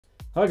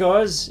Hi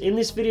guys, in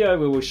this video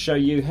we will show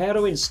you how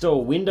to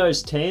install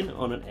Windows 10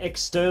 on an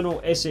external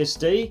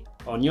SSD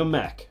on your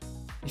Mac.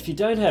 If you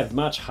don't have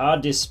much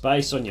hard disk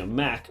space on your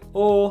Mac,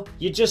 or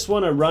you just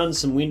want to run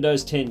some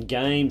Windows 10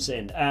 games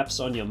and apps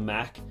on your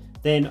Mac,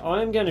 then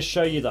I'm going to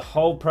show you the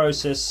whole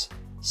process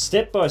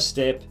step by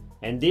step,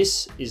 and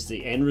this is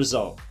the end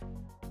result.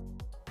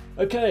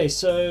 Okay,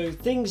 so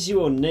things you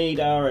will need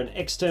are an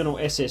external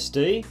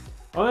SSD.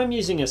 I'm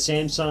using a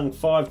Samsung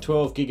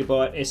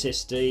 512GB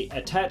SSD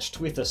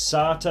attached with a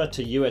SATA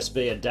to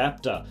USB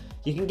adapter.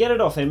 You can get it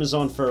off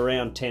Amazon for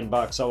around 10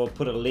 bucks. I will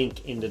put a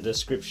link in the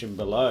description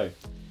below.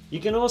 You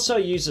can also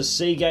use a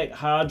Seagate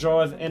hard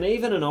drive and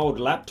even an old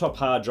laptop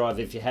hard drive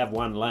if you have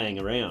one laying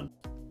around.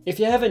 If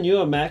you have a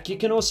newer Mac, you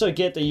can also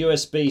get the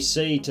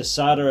USB-C to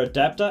SATA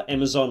adapter,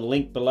 Amazon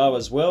link below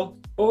as well.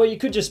 Or you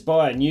could just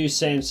buy a new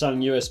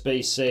Samsung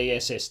USB-C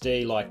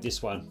SSD like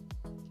this one.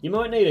 You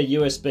might need a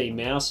USB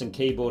mouse and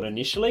keyboard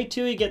initially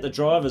till you get the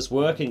drivers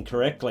working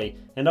correctly,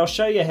 and I'll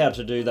show you how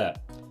to do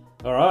that.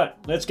 Alright,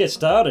 let's get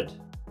started.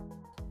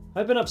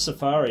 Open up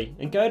Safari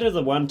and go to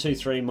the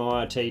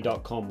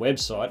 123myit.com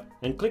website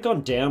and click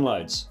on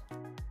Downloads.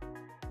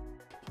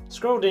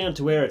 Scroll down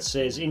to where it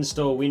says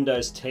Install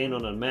Windows 10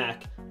 on a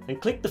Mac and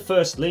click the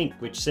first link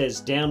which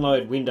says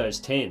Download Windows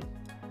 10.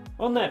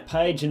 On that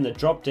page in the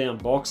drop down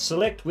box,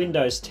 select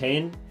Windows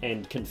 10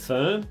 and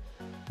Confirm,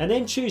 and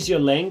then choose your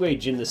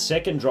language in the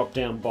second drop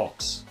down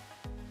box.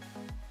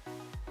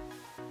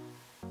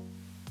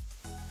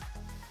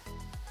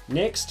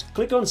 Next,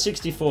 click on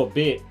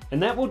 64-bit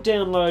and that will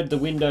download the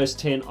Windows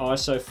 10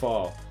 ISO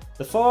file.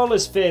 The file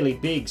is fairly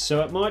big,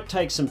 so it might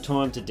take some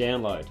time to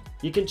download.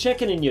 You can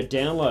check it in your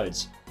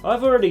downloads.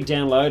 I've already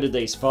downloaded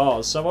these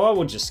files, so I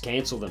will just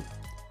cancel them.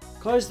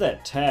 Close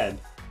that tab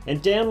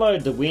and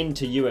download the Win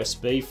to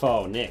USB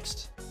file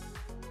next.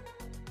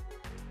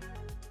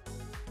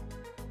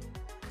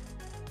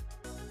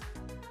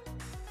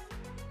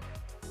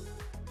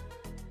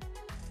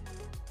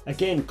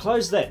 Again,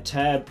 close that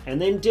tab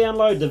and then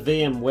download the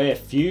VMware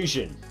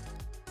Fusion.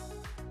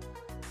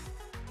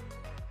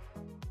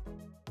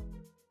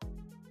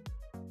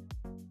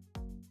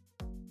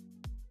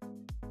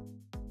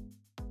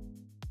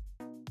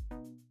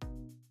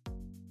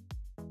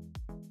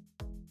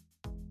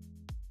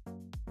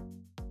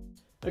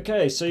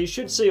 Okay, so you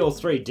should see all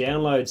three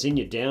downloads in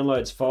your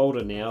downloads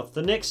folder now.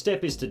 The next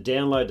step is to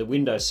download the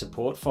Windows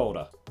support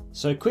folder.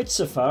 So quit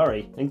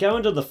Safari and go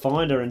into the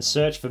Finder and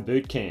search for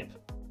bootcamp.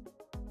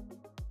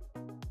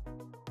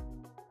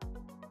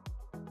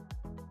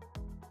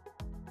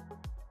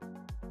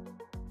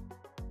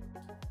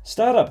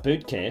 Start up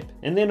bootcamp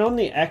and then on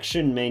the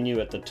action menu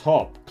at the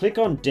top, click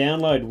on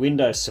Download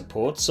Windows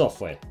Support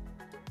Software.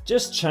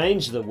 Just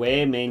change the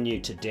Where menu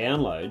to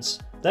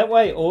Downloads, that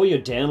way all your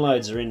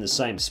downloads are in the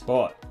same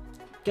spot.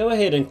 Go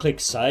ahead and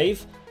click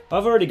Save.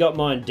 I've already got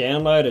mine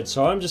downloaded,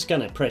 so I'm just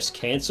going to press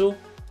Cancel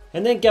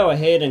and then go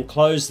ahead and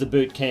close the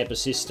Bootcamp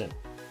Assistant.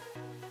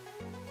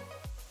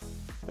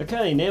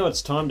 Okay, now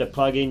it's time to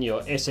plug in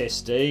your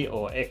SSD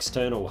or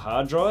external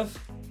hard drive.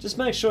 Just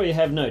make sure you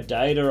have no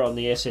data on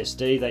the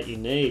SSD that you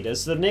need,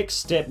 as the next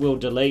step will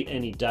delete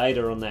any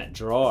data on that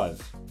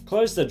drive.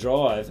 Close the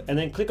drive and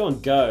then click on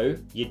Go,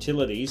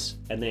 Utilities,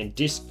 and then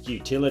Disk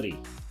Utility.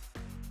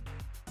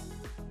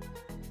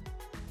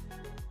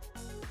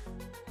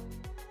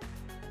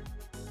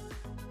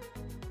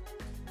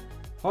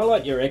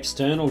 Highlight your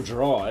external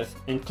drive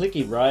and click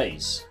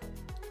Erase.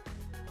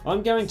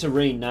 I'm going to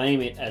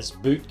rename it as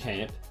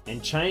Bootcamp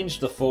and change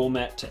the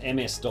format to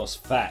MS-DOS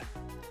FAT.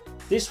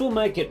 This will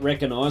make it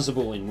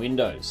recognizable in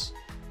Windows.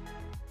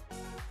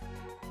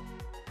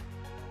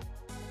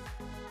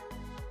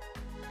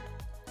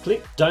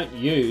 Click Don't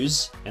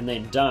Use and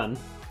then Done,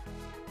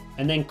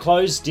 and then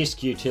close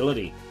Disk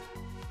Utility.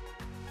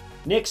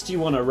 Next you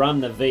want to run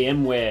the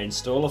VMware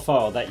installer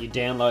file that you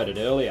downloaded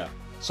earlier.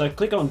 So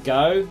click on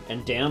Go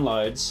and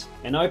Downloads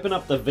and open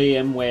up the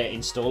VMware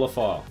installer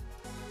file.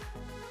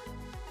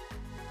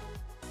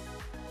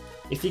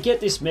 If you get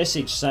this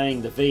message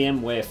saying the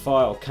VMware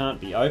file can't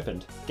be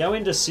opened, go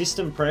into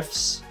System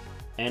Prefs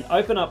and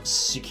open up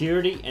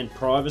Security and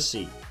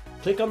Privacy.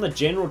 Click on the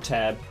General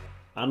tab,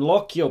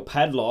 unlock your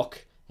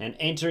padlock and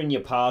enter in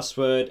your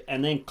password,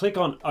 and then click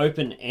on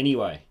Open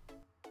Anyway.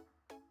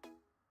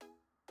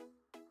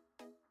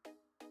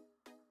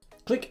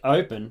 Click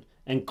Open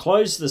and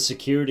close the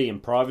Security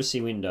and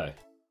Privacy window.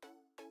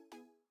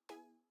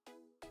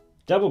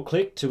 Double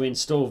click to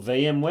install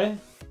VMware.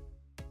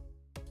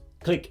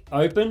 Click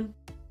Open.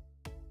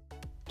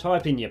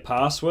 Type in your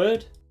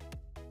password.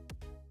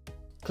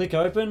 Click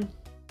Open.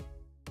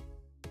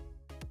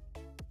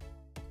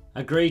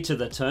 Agree to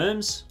the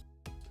terms.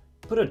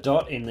 Put a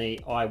dot in the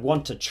I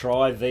want to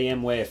try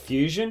VMware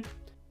Fusion.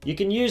 You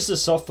can use the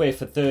software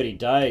for 30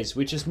 days,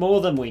 which is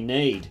more than we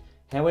need.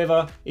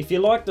 However, if you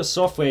like the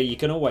software, you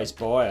can always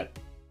buy it.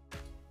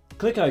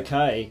 Click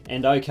OK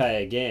and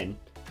OK again,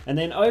 and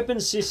then open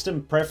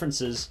System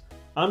Preferences,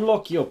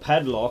 unlock your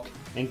padlock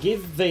and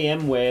give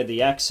VMware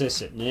the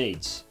access it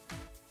needs.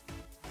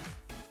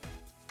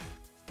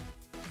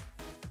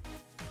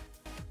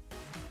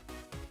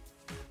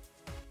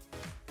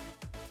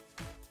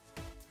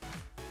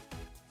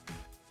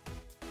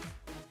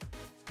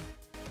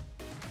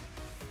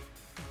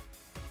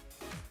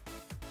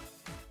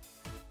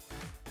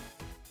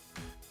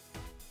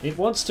 It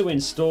wants to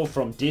install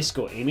from disk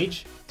or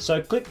image,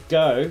 so click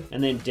Go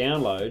and then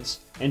Downloads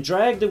and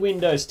drag the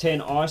Windows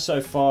 10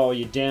 ISO file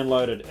you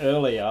downloaded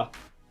earlier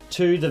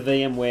to the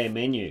VMware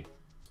menu,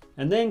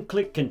 and then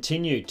click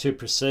Continue to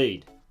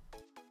proceed.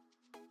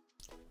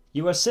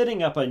 You are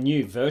setting up a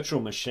new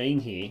virtual machine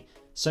here,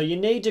 so you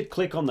need to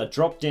click on the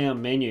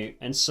drop-down menu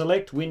and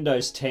select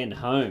Windows 10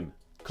 Home.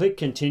 Click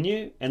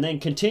Continue and then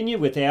Continue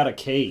without a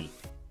key,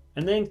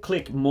 and then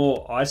click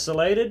More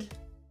Isolated.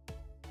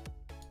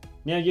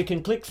 Now you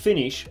can click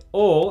Finish,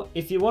 or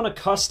if you want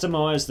to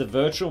customize the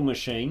virtual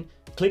machine,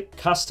 click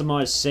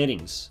Customize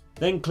Settings,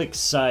 then click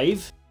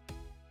Save.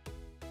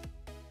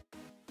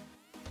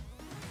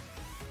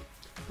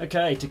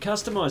 Okay, to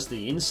customize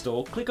the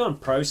install, click on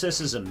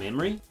Processors and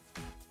Memory.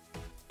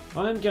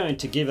 I'm going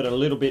to give it a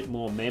little bit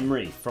more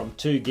memory, from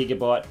 2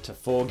 GB to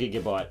 4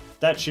 GB.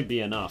 That should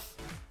be enough.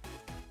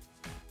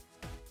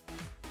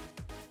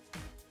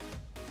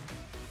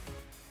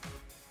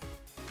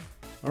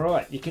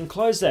 Alright, you can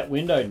close that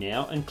window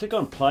now and click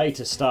on Play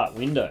to start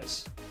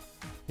Windows.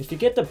 If you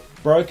get the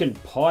broken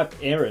pipe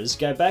errors,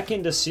 go back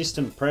into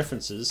System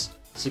Preferences,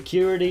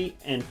 Security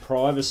and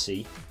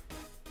Privacy.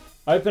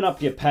 Open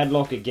up your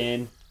padlock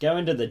again, go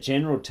into the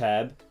General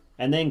tab,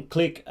 and then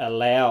click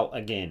Allow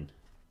again.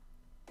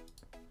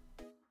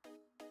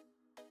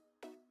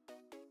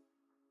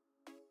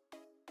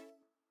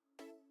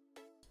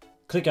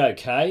 Click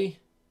OK.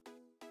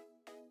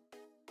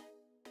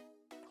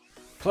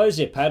 Close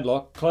your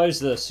padlock, close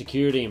the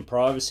security and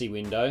privacy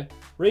window,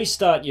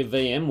 restart your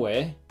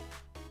VMware.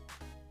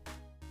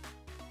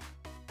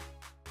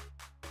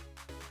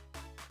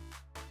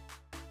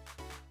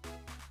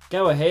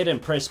 Go ahead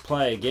and press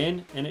play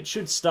again and it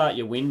should start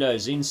your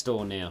Windows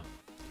install now.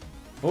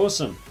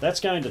 Awesome, that's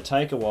going to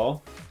take a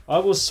while. I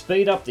will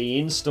speed up the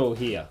install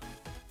here.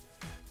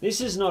 This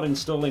is not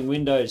installing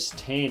Windows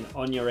 10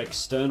 on your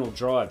external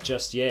drive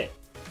just yet.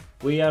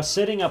 We are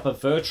setting up a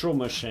virtual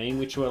machine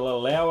which will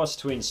allow us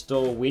to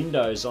install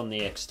Windows on the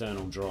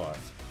external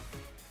drive.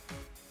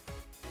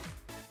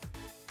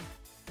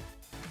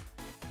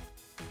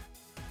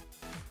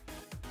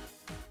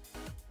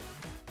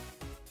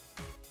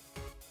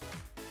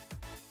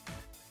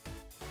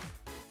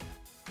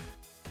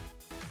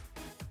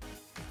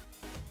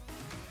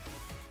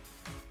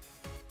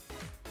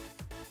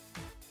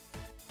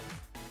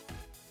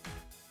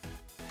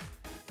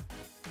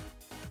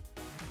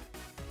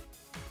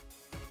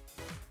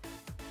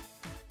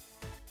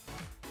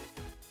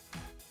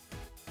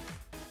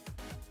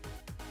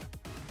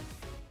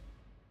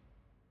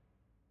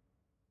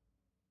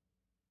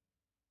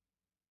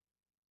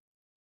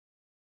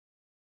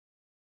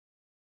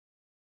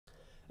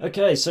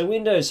 Okay, so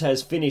Windows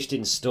has finished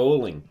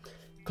installing.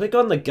 Click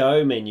on the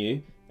Go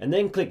menu and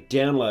then click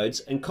Downloads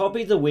and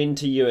copy the Win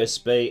to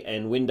USB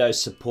and Windows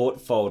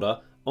Support folder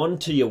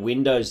onto your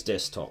Windows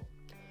desktop.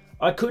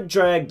 I could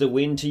drag the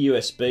Win to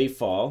USB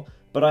file,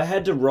 but I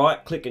had to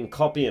right click and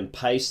copy and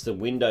paste the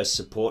Windows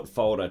Support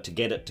folder to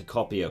get it to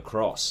copy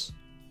across.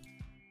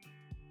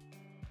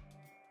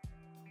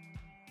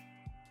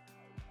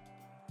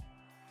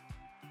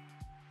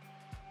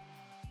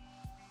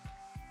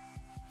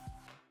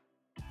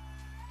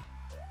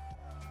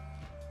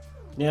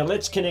 Now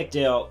let's connect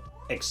our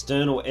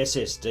external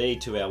SSD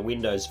to our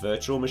Windows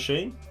virtual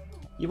machine.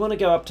 You want to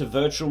go up to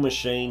Virtual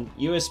Machine,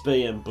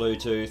 USB and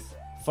Bluetooth,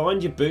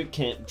 find your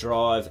bootcamp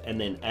drive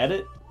and then add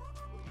it.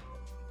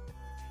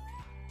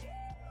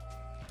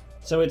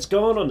 So it's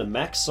gone on the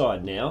Mac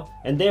side now,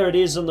 and there it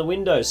is on the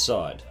Windows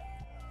side.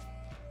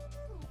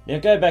 Now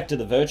go back to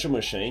the virtual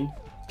machine,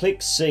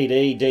 click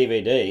CD,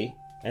 DVD,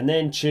 and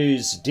then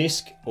choose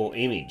Disk or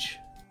Image.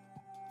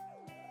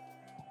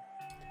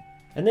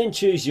 And then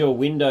choose your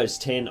Windows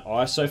 10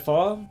 ISO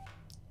file,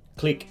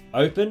 click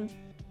Open,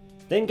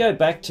 then go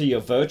back to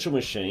your virtual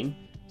machine,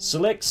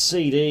 select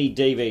CD,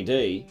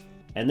 DVD,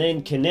 and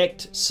then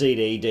connect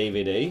CD,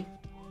 DVD.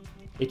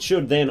 It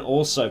should then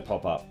also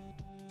pop up.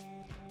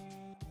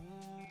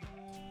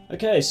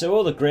 Okay, so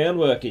all the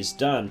groundwork is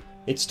done.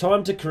 It's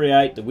time to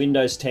create the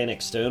Windows 10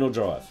 external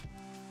drive.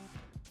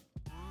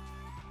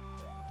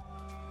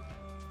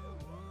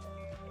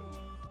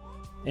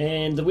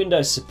 And the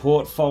Windows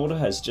Support folder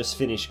has just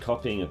finished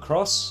copying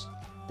across.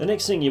 The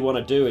next thing you want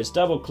to do is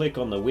double click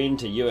on the Win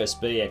to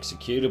USB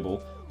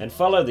executable and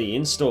follow the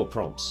install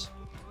prompts.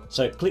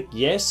 So click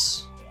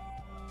Yes,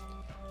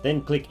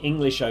 then click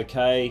English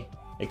OK,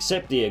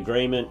 accept the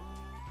agreement,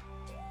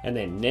 and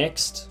then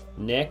Next,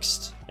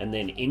 Next, and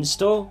then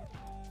Install.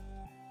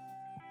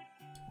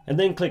 And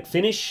then click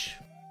Finish.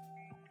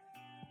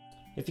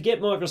 If you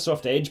get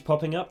Microsoft Edge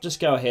popping up,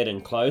 just go ahead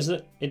and close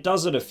it. It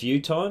does it a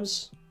few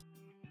times.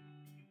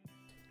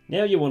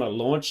 Now you want to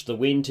launch the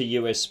Win to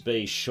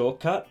USB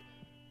shortcut.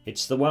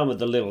 It's the one with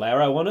the little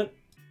arrow on it.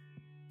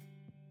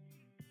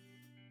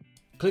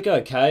 Click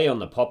OK on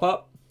the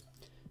pop-up.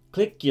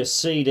 Click your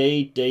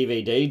CD,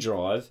 DVD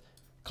drive,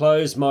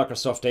 close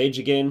Microsoft Edge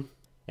again,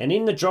 and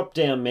in the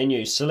drop-down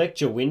menu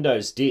select your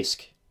Windows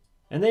disk,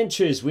 and then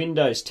choose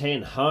Windows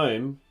 10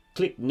 Home,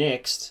 click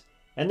Next,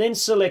 and then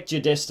select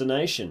your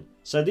destination.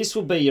 So this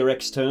will be your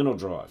external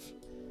drive.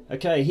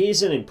 Okay,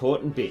 here's an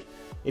important bit.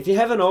 If you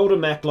have an older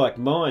Mac like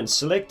mine,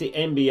 select the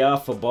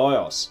MBR for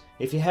BIOS.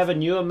 If you have a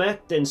newer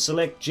Mac, then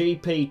select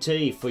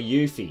GPT for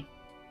UEFI.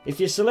 If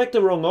you select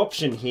the wrong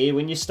option here,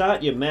 when you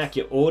start your Mac,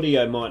 your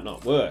audio might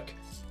not work.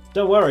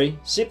 Don't worry,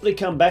 simply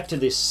come back to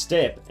this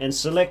step and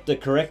select the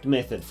correct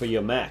method for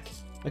your Mac.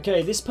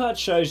 Okay, this part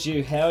shows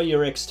you how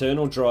your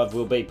external drive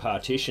will be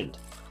partitioned.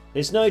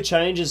 There's no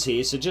changes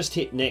here, so just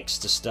hit next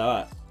to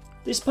start.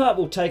 This part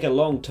will take a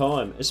long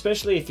time,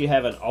 especially if you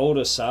have an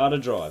older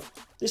SATA drive.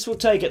 This will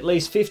take at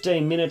least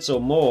 15 minutes or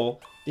more.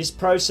 This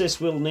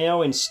process will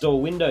now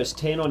install Windows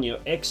 10 on your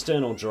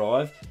external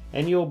drive,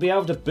 and you'll be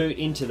able to boot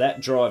into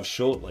that drive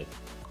shortly.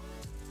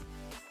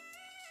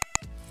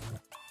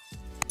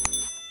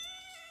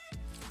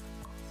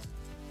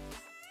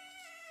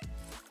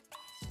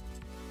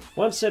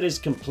 Once that is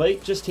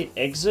complete, just hit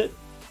exit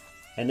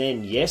and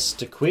then yes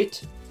to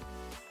quit.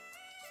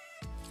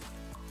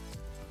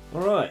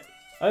 Alright,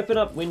 open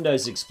up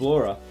Windows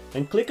Explorer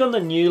and click on the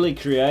newly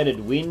created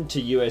Win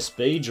to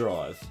USB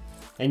drive,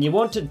 and you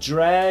want to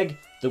drag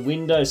the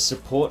Windows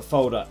support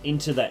folder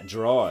into that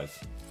drive.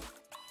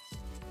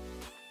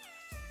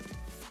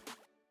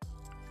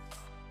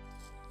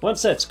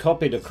 Once that's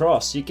copied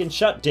across, you can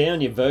shut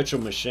down your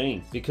virtual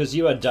machine because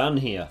you are done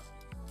here.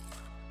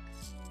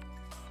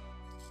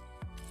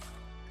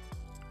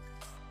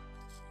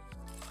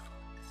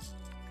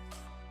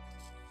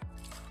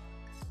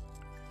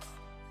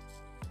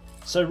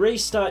 So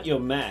restart your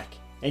Mac,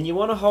 and you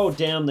want to hold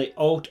down the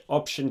Alt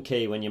Option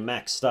key when your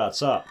Mac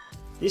starts up.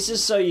 This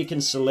is so you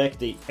can select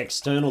the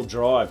external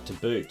drive to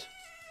boot.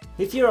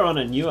 If you're on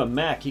a newer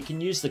Mac, you can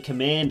use the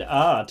Command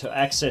R to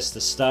access the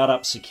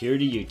Startup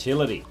Security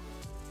utility.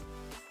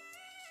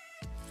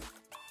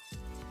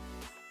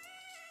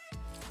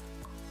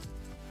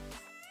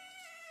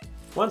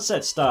 Once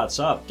that starts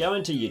up, go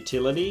into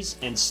Utilities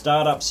and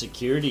Startup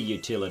Security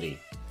utility.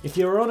 If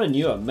you're on a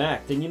newer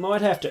Mac, then you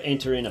might have to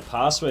enter in a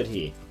password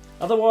here.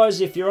 Otherwise,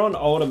 if you're on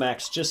older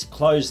Macs, just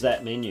close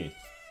that menu.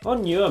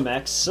 On newer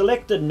Macs,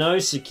 select the No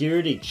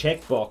Security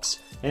checkbox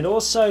and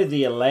also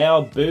the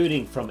Allow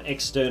Booting from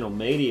External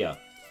Media.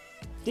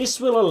 This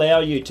will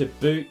allow you to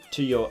boot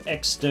to your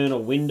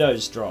external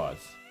Windows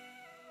drive.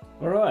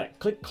 Alright,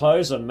 click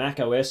Close on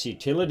macOS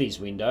Utilities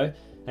window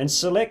and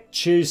select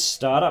Choose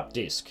Startup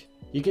Disk.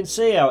 You can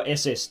see our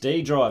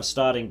SSD drive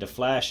starting to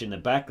flash in the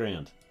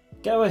background.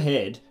 Go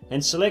ahead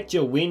and select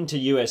your Win to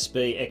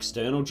USB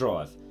external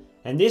drive,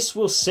 and this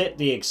will set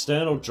the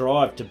external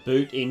drive to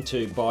boot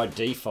into by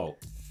default.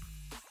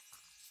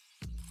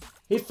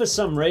 If for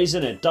some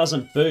reason it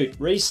doesn't boot,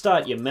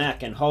 restart your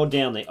Mac and hold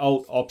down the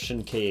Alt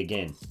Option key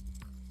again.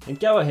 And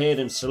go ahead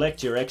and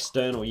select your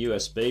external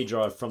USB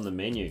drive from the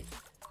menu.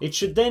 It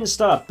should then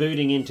start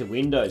booting into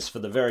Windows for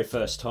the very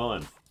first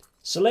time.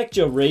 Select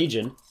your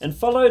region and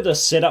follow the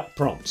setup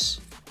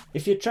prompts.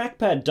 If your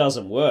trackpad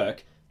doesn't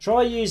work,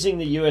 try using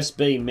the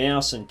USB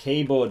mouse and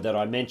keyboard that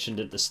I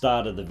mentioned at the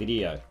start of the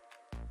video.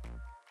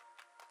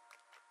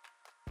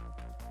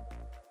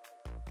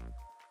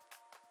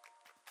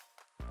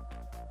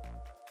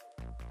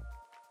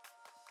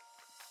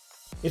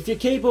 If your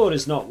keyboard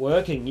is not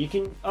working, you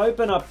can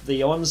open up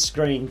the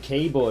on-screen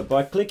keyboard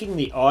by clicking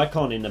the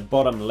icon in the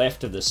bottom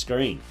left of the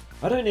screen.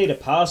 I don't need a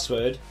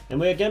password, and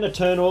we're going to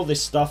turn all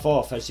this stuff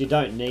off as you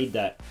don't need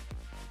that.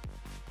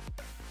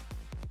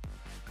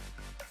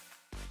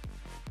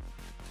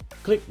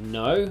 Click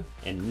No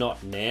and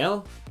Not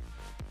Now.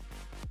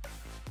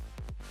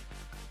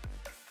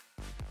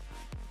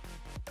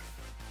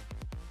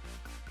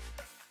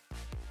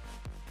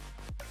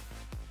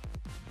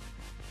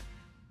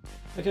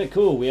 Okay,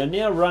 cool. We are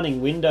now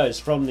running Windows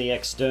from the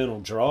external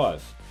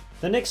drive.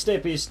 The next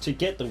step is to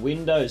get the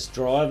Windows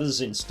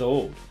drivers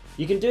installed.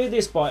 You can do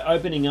this by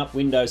opening up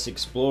Windows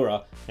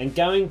Explorer and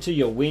going to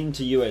your Win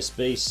to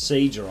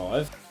USB-C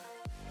drive.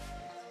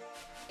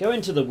 Go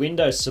into the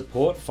Windows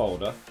Support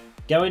folder,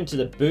 go into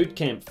the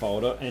bootcamp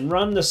folder and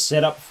run the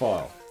setup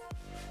file.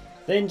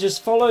 Then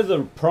just follow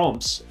the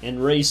prompts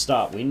and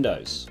restart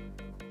Windows.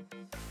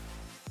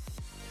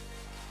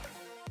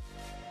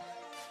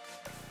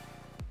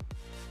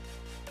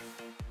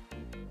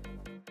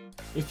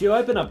 If you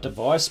open up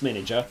Device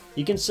Manager,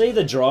 you can see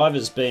the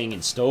drivers being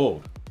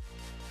installed.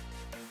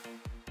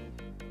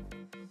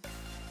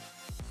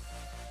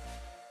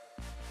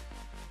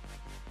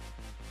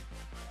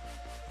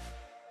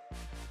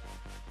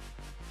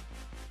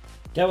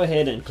 Go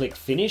ahead and click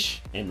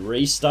Finish and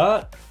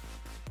Restart.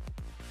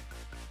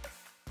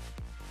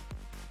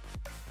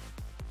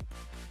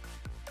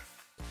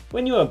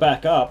 When you are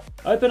back up,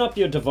 open up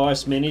your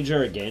Device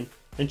Manager again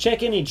and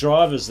check any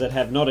drivers that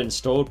have not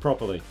installed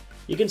properly.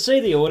 You can see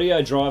the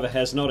audio driver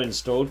has not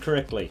installed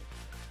correctly.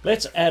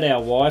 Let's add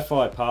our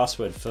Wi-Fi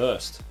password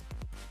first.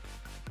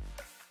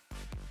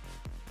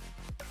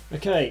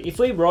 Okay, if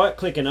we right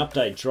click an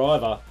update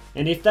driver,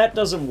 and if that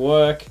doesn't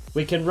work,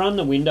 we can run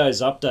the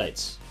Windows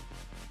updates.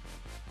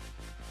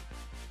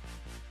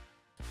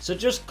 So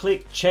just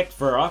click Check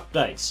for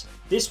updates.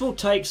 This will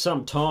take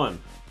some time.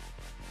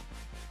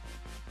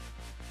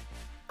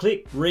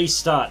 click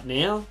Restart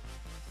Now.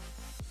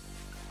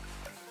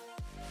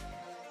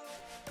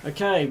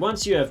 Okay,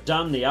 once you have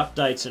done the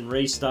updates and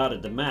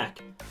restarted the Mac,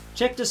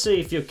 check to see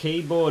if your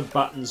keyboard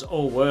buttons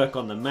all work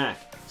on the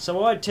Mac.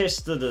 So I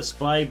test the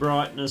display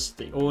brightness,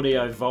 the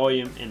audio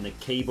volume and the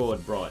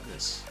keyboard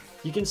brightness.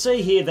 You can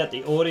see here that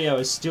the audio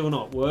is still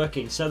not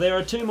working, so there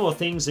are 2 more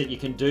things that you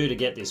can do to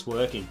get this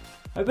working.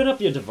 Open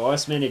up your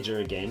device manager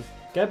again,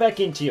 go back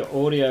into your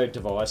audio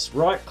device,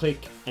 right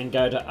click and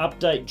go to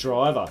Update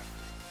Driver.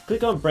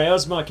 Click on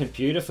Browse My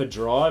Computer for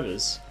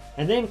drivers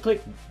and then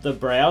click the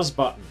Browse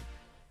button.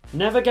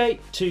 Navigate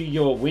to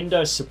your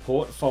Windows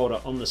Support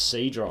folder on the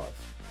C drive.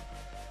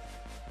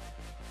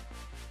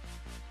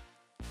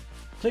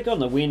 Click on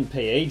the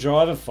WinPE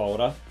driver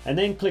folder and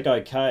then click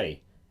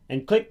OK.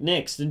 And click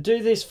Next, and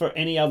do this for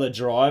any other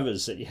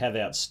drivers that you have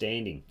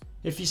outstanding.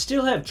 If you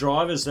still have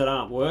drivers that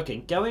aren't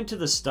working, go into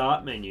the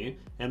Start menu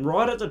and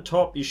right at the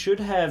top you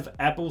should have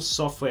Apple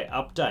Software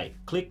Update.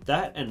 Click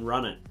that and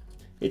run it.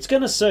 It's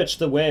going to search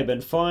the web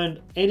and find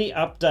any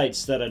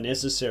updates that are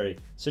necessary,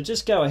 so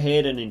just go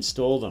ahead and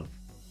install them.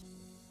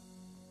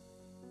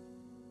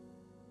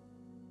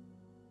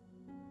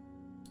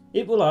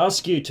 It will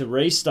ask you to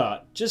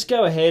restart. Just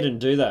go ahead and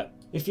do that.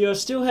 If you are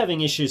still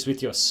having issues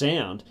with your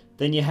sound,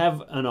 then you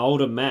have an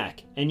older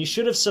Mac and you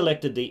should have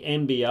selected the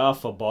MBR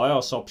for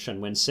BIOS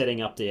option when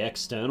setting up the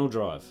external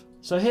drive.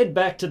 So head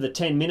back to the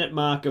 10-minute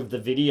mark of the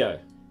video.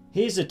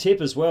 Here's a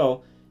tip as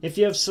well. If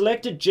you have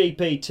selected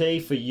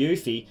GPT for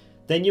UEFI,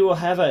 then you will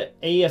have an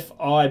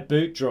EFI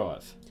boot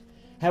drive.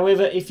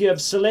 However, if you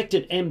have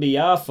selected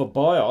MBR for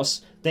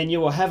BIOS, then you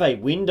will have a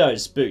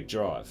Windows boot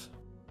drive.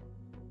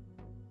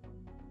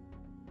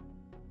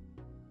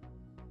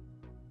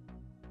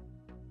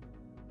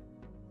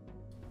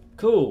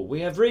 Cool,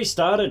 we have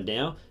restarted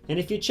now, and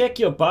if you check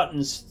your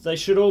buttons, they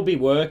should all be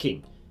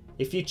working.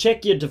 If you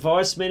check your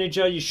device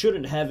manager, you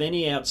shouldn't have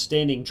any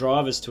outstanding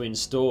drivers to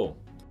install.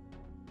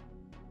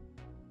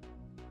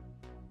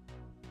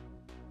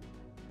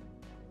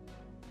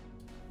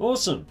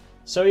 Awesome,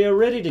 so you're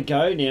ready to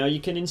go now. You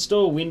can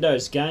install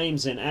Windows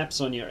games and apps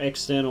on your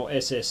external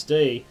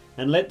SSD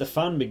and let the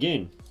fun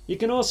begin. You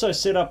can also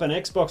set up an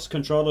Xbox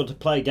controller to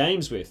play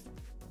games with.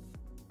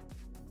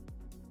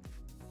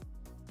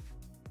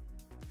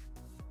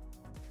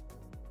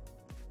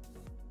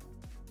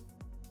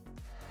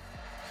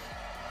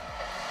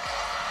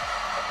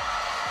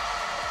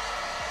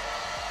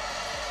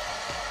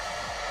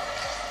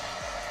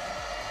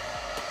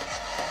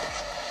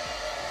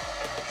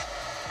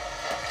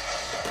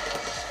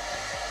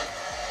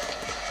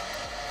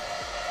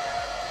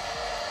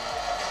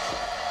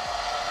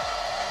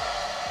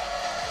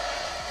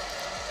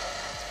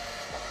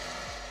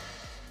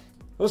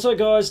 Also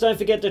guys, don't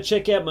forget to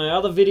check out my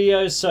other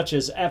videos such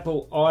as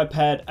Apple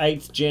iPad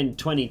 8th Gen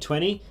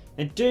 2020,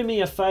 and do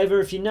me a favour,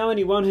 if you know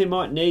anyone who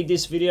might need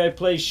this video,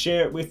 please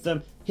share it with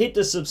them, hit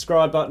the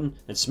subscribe button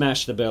and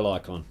smash the bell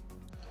icon.